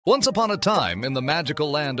Once upon a time, in the magical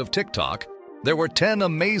land of TikTok, there were 10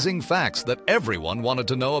 amazing facts that everyone wanted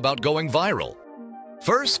to know about going viral.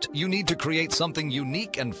 First, you need to create something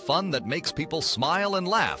unique and fun that makes people smile and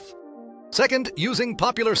laugh. Second, using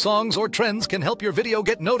popular songs or trends can help your video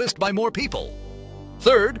get noticed by more people.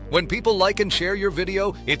 Third, when people like and share your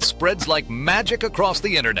video, it spreads like magic across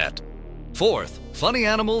the internet. Fourth, funny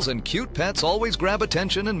animals and cute pets always grab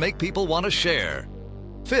attention and make people want to share.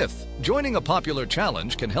 Fifth, joining a popular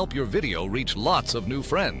challenge can help your video reach lots of new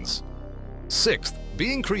friends. Sixth,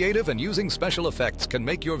 being creative and using special effects can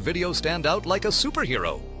make your video stand out like a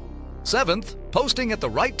superhero. Seventh, posting at the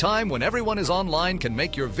right time when everyone is online can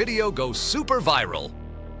make your video go super viral.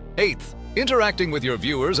 Eighth, interacting with your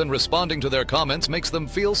viewers and responding to their comments makes them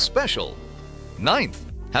feel special. Ninth,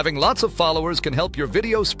 having lots of followers can help your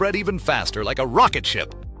video spread even faster like a rocket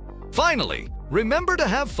ship. Finally, remember to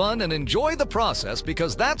have fun and enjoy the process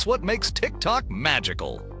because that's what makes TikTok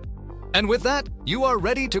magical. And with that, you are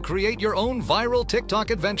ready to create your own viral TikTok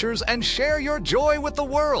adventures and share your joy with the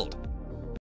world.